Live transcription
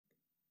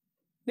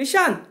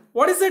Nishan,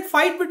 what is that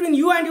fight between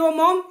you and your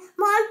mom?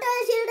 Mom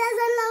tells she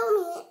doesn't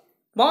love me.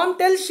 Mom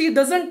tells she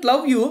doesn't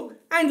love you,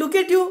 and look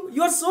at you,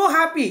 you're so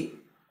happy.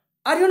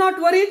 Are you not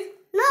worried?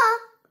 No.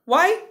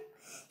 Why?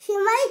 She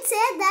might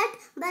say that,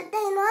 but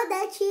I know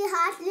that she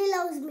hardly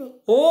loves me.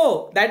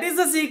 Oh, that is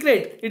the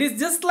secret. It is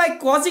just like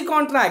quasi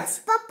contracts.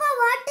 Papa,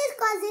 what is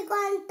quasi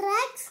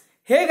contracts?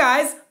 Hey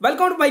guys,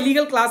 welcome to my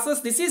legal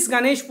classes. This is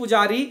Ganesh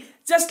Pujari.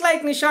 Just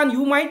like Nishan,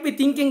 you might be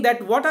thinking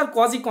that what are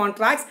quasi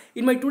contracts?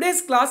 In my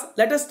today's class,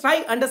 let us try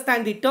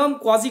understand the term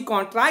quasi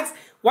contracts.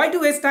 Why to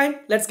waste time?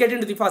 Let's get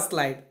into the first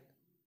slide.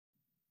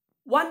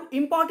 One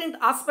important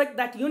aspect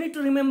that you need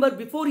to remember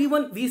before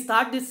even we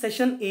start this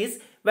session is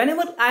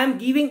whenever I am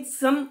giving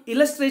some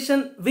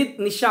illustration with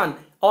Nishan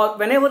or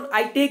whenever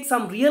I take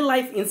some real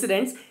life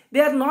incidents,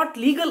 they are not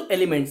legal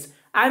elements.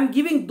 I am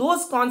giving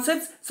those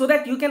concepts so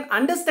that you can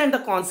understand the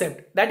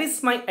concept. That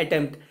is my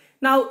attempt.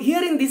 Now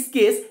here in this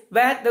case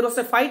where there was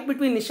a fight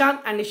between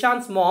Nishan and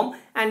Nishan's mom,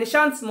 and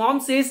Nishan's mom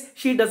says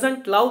she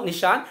doesn't love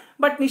Nishan,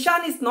 but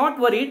Nishan is not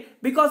worried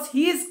because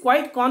he is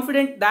quite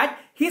confident that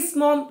his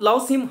mom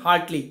loves him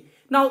heartily.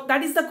 Now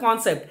that is the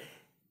concept.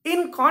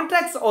 In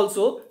contracts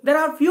also, there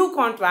are few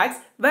contracts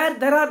where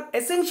there are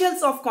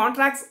essentials of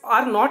contracts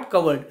are not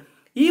covered.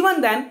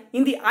 Even then,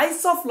 in the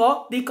eyes of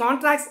law, the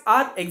contracts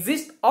are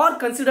exist or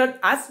considered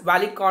as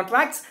valid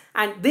contracts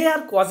and they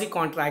are quasi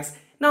contracts.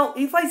 Now,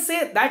 if I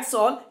say that's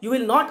all, you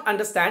will not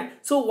understand.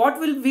 So what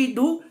will we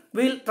do?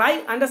 We will try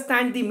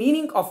understand the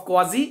meaning of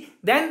quasi.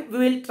 Then we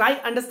will try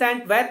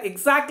understand where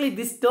exactly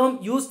this term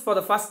used for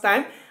the first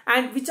time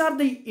and which are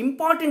the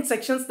important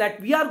sections that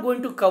we are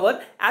going to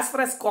cover as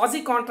far as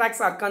quasi contracts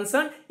are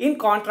concerned in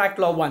Contract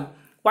Law 1.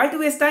 Why to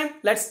waste time?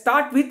 Let's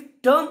start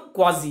with term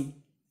quasi.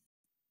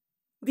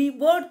 The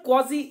word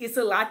quasi is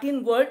a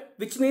Latin word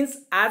which means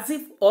as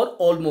if or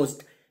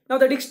almost. Now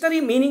the dictionary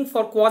meaning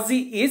for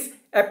quasi is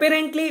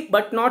apparently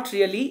but not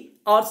really,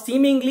 or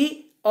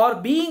seemingly, or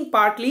being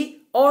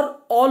partly, or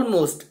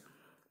almost.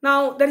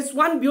 Now there is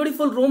one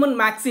beautiful Roman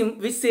maxim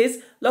which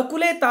says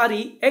Lacule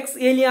tari ex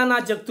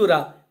aliena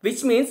jactura,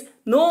 which means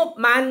no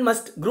man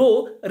must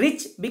grow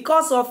rich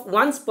because of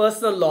one's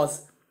personal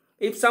loss.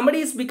 If somebody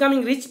is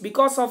becoming rich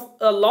because of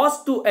a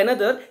loss to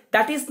another,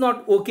 that is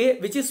not okay,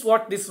 which is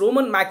what this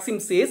Roman maxim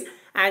says,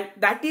 and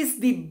that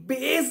is the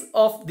base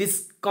of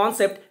this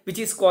concept which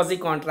is quasi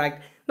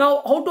contract.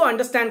 Now how to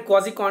understand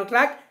quasi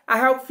contract? I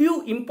have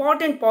few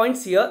important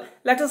points here.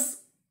 Let us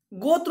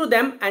go through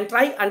them and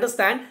try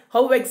understand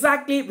how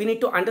exactly we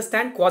need to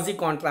understand quasi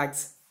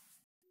contracts.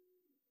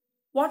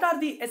 What are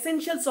the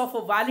essentials of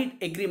a valid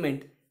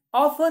agreement?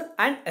 Offer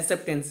and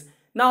acceptance.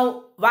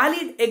 Now,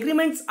 valid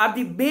agreements are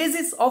the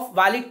basis of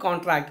valid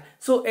contract.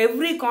 So,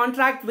 every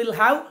contract will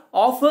have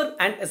offer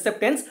and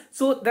acceptance.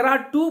 So, there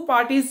are two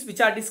parties which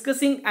are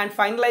discussing and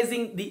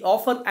finalizing the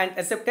offer and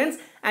acceptance,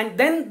 and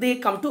then they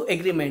come to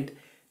agreement.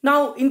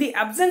 Now, in the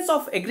absence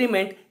of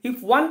agreement,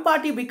 if one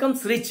party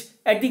becomes rich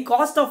at the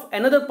cost of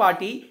another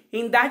party,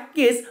 in that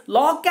case,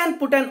 law can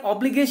put an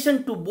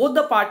obligation to both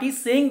the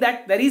parties saying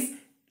that there is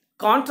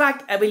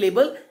contract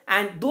available,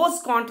 and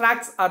those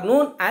contracts are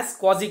known as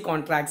quasi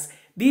contracts.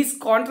 These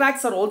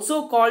contracts are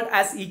also called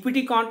as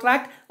equity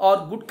contract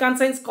or good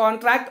conscience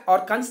contract or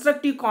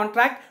constructive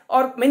contract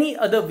or many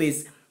other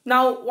ways.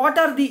 Now what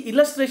are the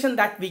illustration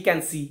that we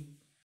can see?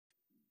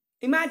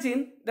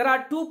 Imagine there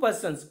are two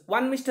persons,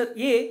 one Mr.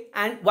 A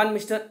and one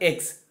Mr.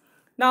 X.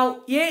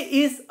 Now A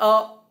is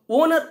a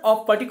owner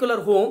of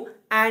particular home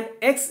and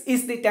X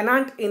is the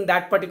tenant in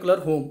that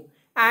particular home.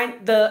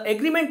 And the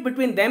agreement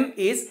between them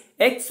is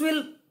X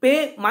will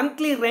pay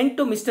monthly rent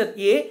to Mr.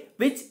 A,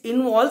 which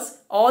involves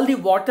all the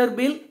water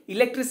bill,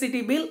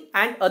 electricity bill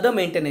and other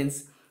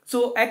maintenance.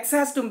 So X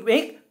has to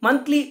make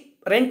monthly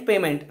rent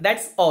payment,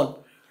 that's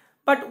all.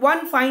 But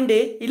one fine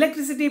day,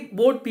 electricity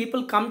board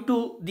people come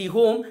to the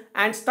home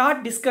and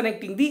start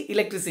disconnecting the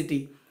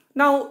electricity.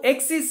 Now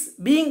X is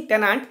being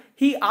tenant,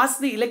 he asks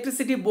the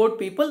electricity board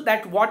people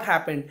that what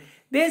happened.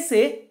 They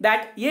say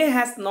that A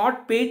has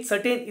not paid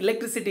certain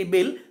electricity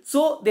bill,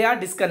 so they are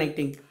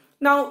disconnecting.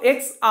 Now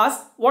X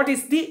asks what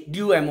is the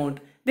due amount.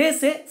 They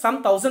say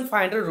some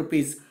 1500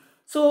 rupees.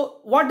 So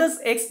what does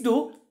X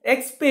do?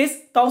 X pays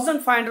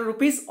 1500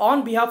 rupees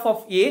on behalf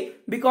of A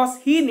because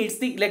he needs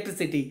the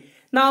electricity.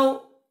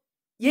 Now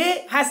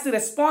A has the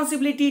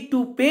responsibility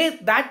to pay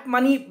that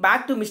money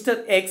back to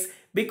Mr. X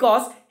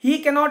because he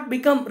cannot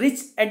become rich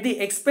at the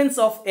expense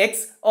of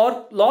X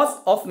or loss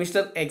of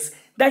Mr. X.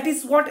 That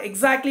is what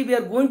exactly we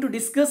are going to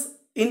discuss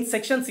in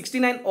section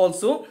 69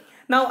 also.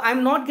 Now I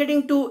am not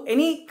getting to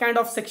any kind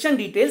of section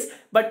details,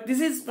 but this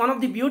is one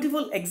of the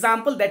beautiful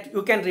example that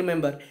you can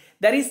remember.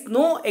 There is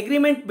no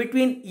agreement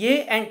between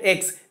A and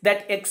X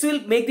that X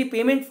will make the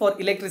payment for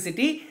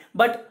electricity,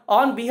 but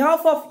on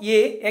behalf of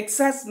A, X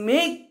has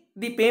made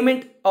the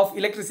payment of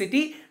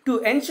electricity to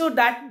ensure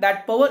that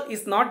that power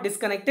is not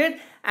disconnected,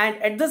 and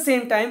at the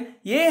same time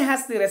A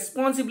has the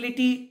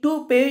responsibility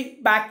to pay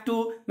back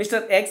to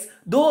Mr. X,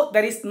 though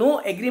there is no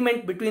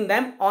agreement between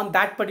them on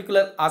that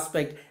particular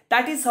aspect.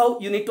 That is how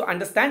you need to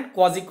understand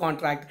quasi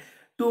contract.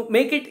 To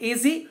make it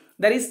easy,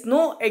 there is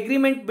no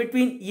agreement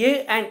between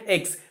A and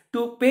X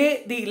to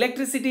pay the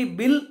electricity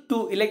bill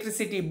to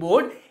electricity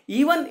board,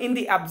 even in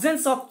the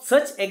absence of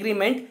such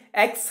agreement,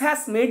 X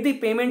has made the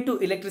payment to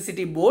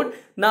electricity board.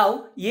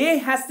 Now A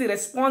has the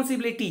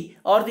responsibility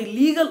or the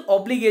legal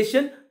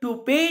obligation to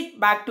pay it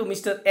back to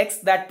Mr. X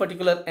that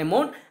particular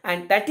amount,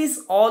 and that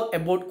is all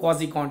about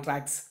quasi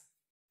contracts.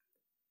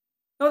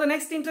 Now the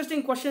next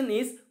interesting question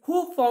is,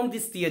 who found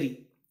this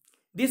theory?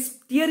 This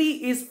theory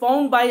is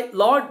found by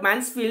Lord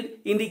Mansfield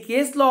in the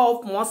case law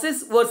of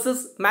Moses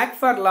versus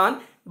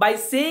McFarlane by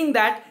saying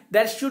that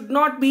there should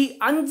not be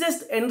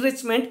unjust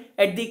enrichment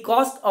at the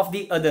cost of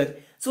the other.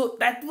 So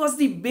that was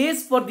the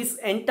base for this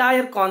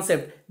entire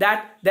concept,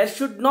 that there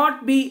should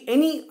not be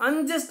any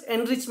unjust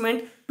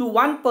enrichment to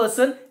one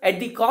person at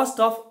the cost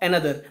of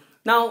another.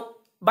 Now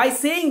by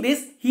saying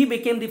this, he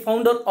became the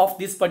founder of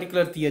this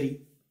particular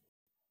theory.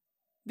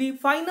 The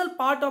final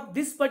part of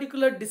this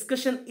particular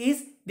discussion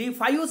is the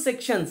 5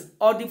 sections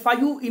or the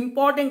 5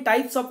 important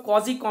types of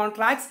quasi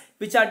contracts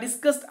which are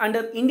discussed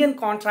under Indian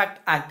Contract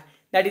Act.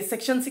 That is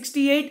section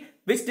 68,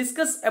 which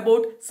discusses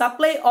about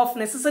supply of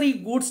necessary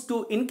goods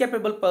to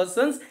incapable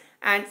persons,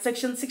 and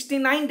section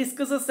 69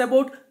 discusses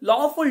about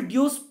lawful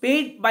dues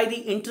paid by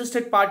the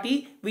interested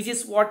party, which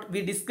is what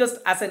we discussed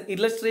as an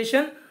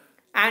illustration,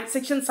 and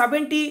section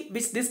 70,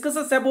 which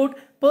discusses about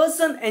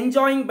person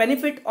enjoying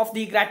benefit of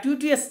the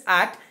gratuitous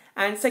act,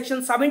 and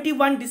section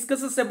 71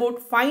 discusses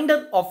about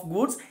finder of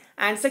goods,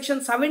 and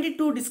section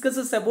 72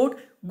 discusses about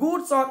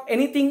goods or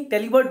anything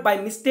delivered by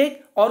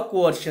mistake or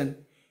coercion.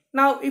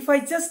 Now if I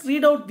just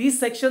read out these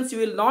sections, you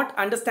will not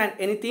understand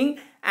anything,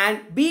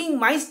 and being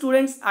my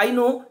students, I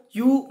know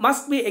you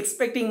must be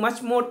expecting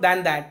much more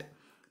than that.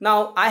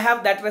 Now I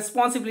have that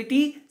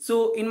responsibility,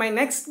 so in my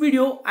next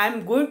video I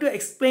am going to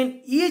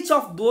explain each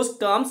of those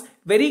terms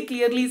very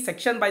clearly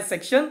section by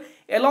section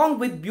along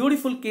with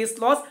beautiful case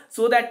laws,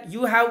 so that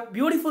you have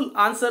beautiful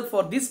answer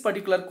for this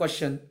particular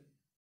question.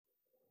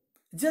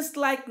 Just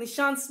like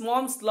Nishan's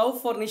mom's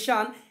love for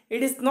Nishan,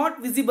 it is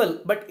not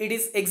visible but it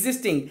is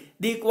existing.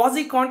 The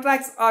quasi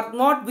contracts are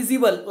not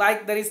visible,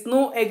 like there is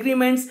no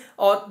agreements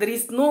or there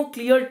is no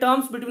clear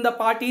terms between the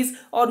parties,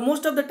 or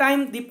most of the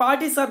time the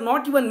parties are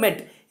not even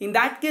met. In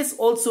that case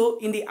also,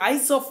 in the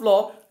eyes of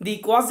law, the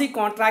quasi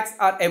contracts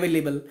are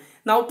available.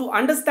 Now to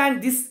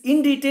understand this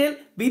in detail,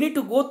 we need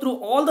to go through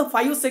all the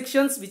 5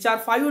 sections, which are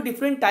 5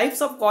 different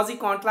types of quasi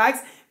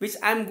contracts, which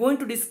I am going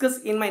to discuss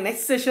in my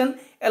next session,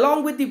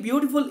 along with the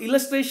beautiful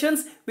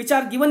illustrations which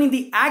are given in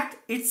the act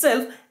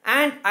itself,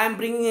 and I am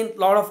bringing in a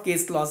lot of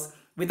case laws.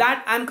 With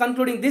that, I am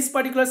concluding this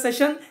particular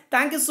session.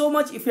 Thank you so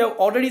much if you have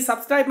already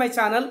subscribed my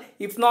channel.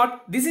 If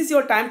not, this is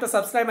your time to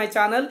subscribe my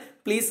channel.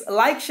 Please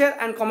like, share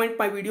and comment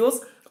my videos.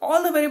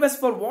 All the very best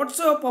for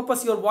whatsoever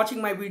purpose you are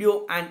watching my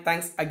video, and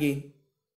thanks again.